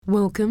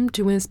Welcome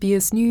to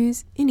SBS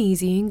News in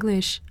Easy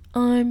English.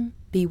 I'm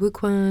Biwa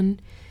Kwan.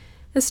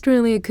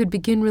 Australia could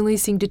begin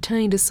releasing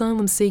detained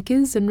asylum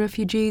seekers and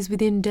refugees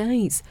within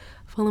days,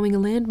 following a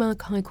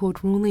landmark High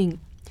Court ruling.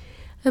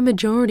 A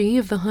majority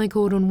of the High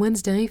Court on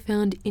Wednesday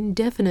found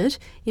indefinite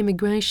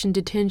immigration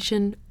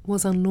detention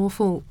was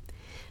unlawful,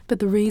 but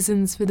the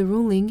reasons for the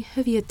ruling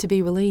have yet to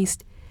be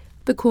released.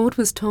 The court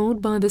was told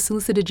by the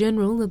Solicitor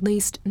General at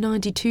least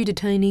 92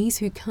 detainees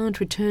who can't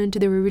return to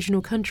their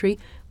original country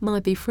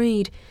might be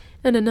freed,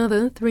 and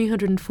another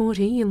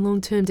 340 in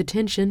long-term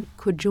detention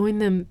could join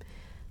them.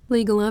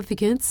 Legal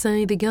advocates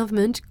say the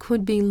government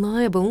could be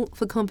liable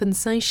for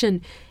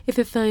compensation if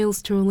it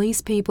fails to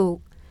release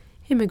people.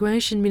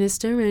 Immigration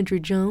Minister Andrew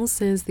Giles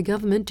says the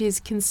government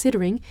is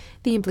considering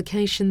the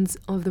implications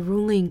of the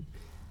ruling.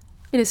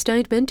 In a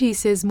statement, he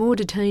says more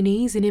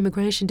detainees in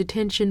immigration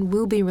detention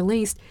will be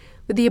released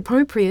with the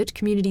appropriate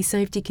community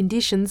safety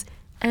conditions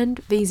and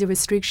visa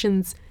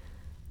restrictions.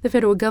 The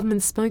federal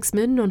government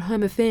spokesman on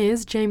Home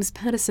Affairs, James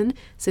Patterson,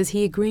 says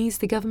he agrees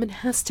the government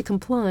has to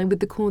comply with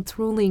the court's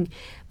ruling,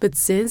 but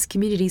says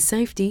community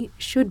safety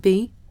should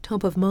be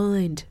top of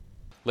mind.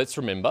 Let's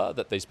remember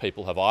that these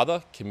people have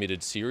either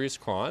committed serious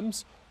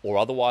crimes or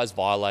otherwise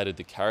violated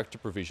the character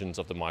provisions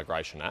of the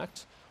Migration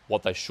Act.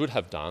 What they should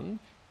have done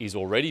is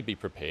already be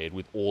prepared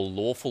with all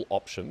lawful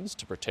options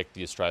to protect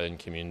the Australian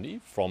community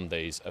from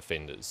these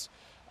offenders.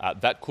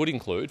 That could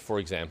include, for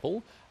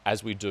example,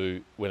 as we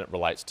do when it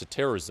relates to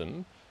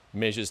terrorism,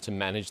 measures to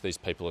manage these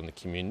people in the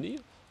community,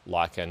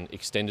 like an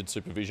extended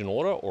supervision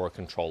order or a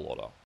control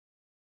order.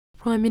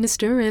 Prime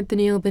Minister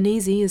Anthony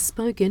Albanese has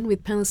spoken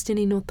with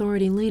Palestinian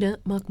Authority leader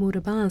Mahmoud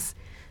Abbas.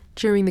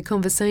 During the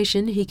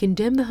conversation, he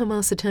condemned the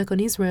Hamas attack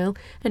on Israel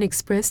and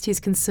expressed his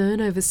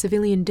concern over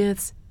civilian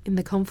deaths in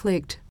the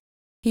conflict.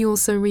 He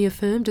also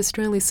reaffirmed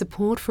Australia's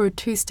support for a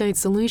two-state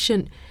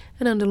solution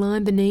and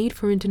underlined the need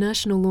for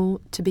international law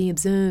to be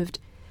observed.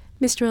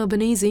 Mr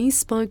Albanese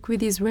spoke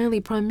with Israeli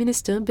Prime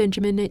Minister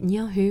Benjamin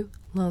Netanyahu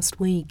last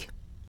week.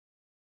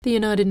 The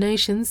United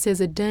Nations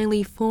says a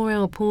daily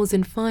 4-hour pause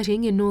in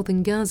fighting in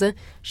northern Gaza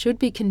should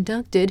be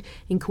conducted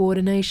in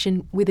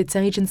coordination with its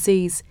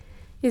agencies.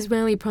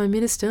 Israeli Prime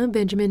Minister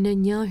Benjamin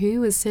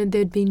Netanyahu has said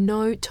there'd be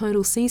no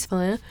total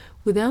ceasefire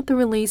without the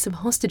release of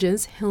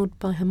hostages held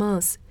by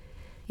Hamas.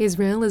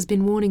 Israel has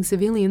been warning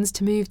civilians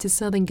to move to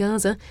southern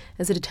Gaza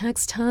as it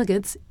attacks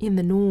targets in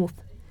the north.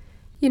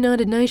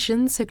 United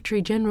Nations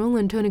Secretary-General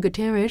Antonio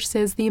Guterres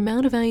says the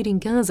amount of aid in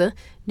Gaza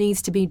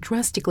needs to be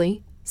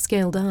drastically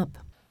scaled up.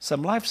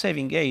 Some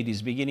life-saving aid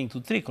is beginning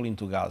to trickle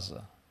into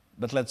Gaza,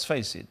 but let's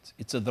face it,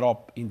 it's a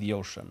drop in the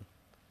ocean.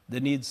 The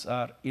needs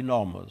are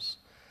enormous.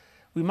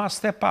 We must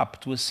step up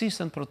to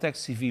assist and protect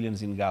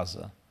civilians in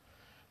Gaza.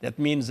 That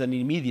means an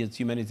immediate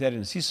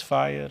humanitarian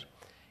ceasefire.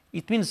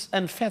 It means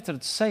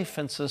unfettered, safe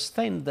and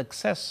sustained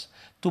access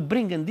to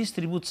bring and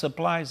distribute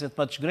supplies at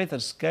much greater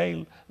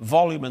scale,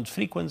 volume and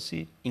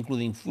frequency,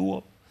 including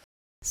fuel.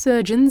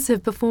 Surgeons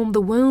have performed the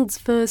world's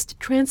first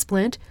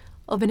transplant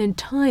of an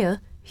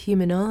entire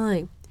human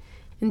eye.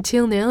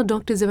 Until now,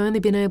 doctors have only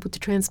been able to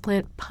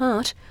transplant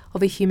part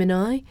of a human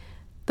eye,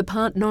 the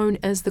part known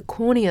as the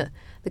cornea,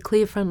 the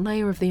clear front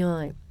layer of the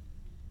eye.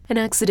 An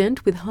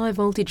accident with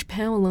high-voltage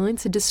power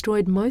lines had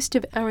destroyed most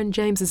of Aaron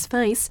James's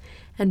face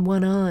and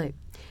one eye.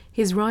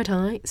 His right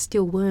eye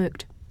still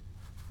worked.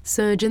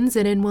 Surgeons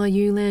at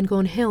NYU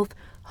Langone Health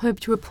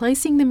hoped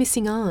replacing the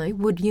missing eye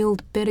would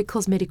yield better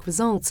cosmetic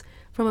results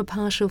from a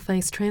partial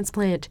face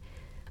transplant.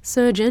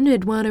 Surgeon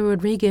Eduardo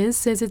Rodriguez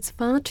says it's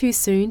far too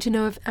soon to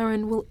know if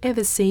Aaron will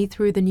ever see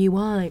through the new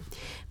eye,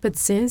 but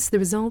says the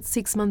results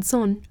 6 months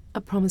on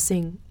are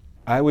promising.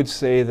 I would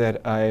say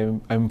that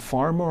I'm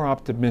far more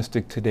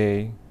optimistic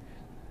today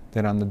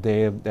than on the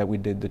day that we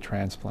did the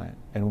transplant.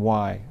 And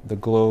why? The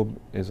globe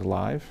is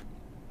alive,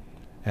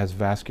 has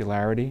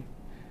vascularity.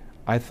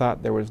 I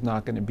thought there was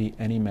not going to be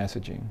any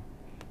messaging.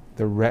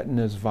 The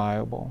retina is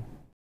viable.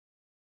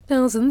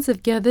 Thousands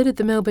have gathered at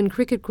the Melbourne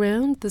Cricket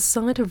Ground, the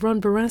site of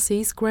Ron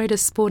Barassi's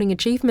greatest sporting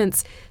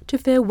achievements, to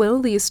farewell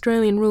the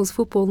Australian rules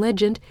football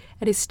legend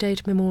at his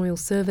state memorial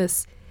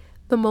service.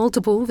 The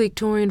multiple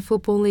Victorian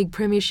Football League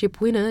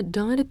Premiership winner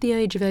died at the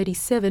age of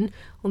 87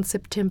 on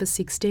September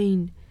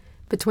 16.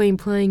 Between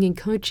playing and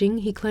coaching,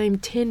 he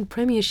claimed 10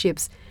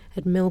 premierships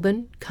at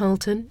Melbourne,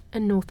 Carlton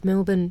and North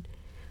Melbourne.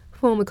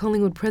 Former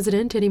Collingwood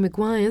president Eddie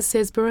McGuire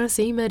says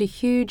Barassi made a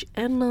huge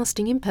and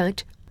lasting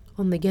impact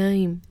on the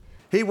game.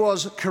 He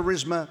was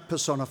charisma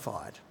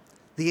personified.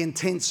 The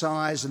intense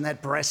eyes and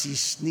that Barassi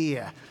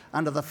sneer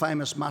under the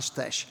famous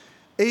moustache,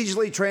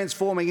 easily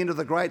transforming into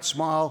the great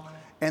smile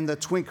and the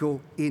twinkle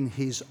in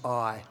his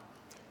eye.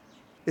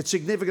 It's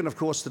significant, of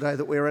course, today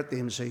that we're at the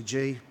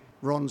MCG,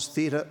 Ron's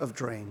Theatre of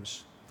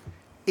Dreams.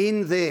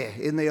 In there,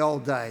 in the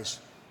old days,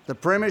 the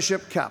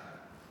Premiership Cup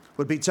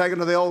would be taken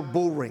to the old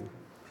bull ring,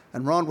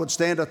 and Ron would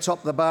stand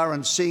atop the bar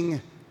and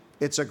sing,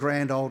 "It's a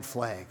Grand Old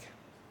Flag."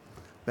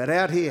 But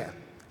out here,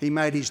 he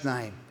made his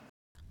name.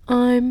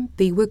 I'm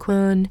Biwa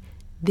Kwan.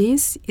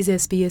 This is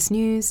SBS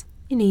News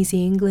in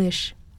Easy English.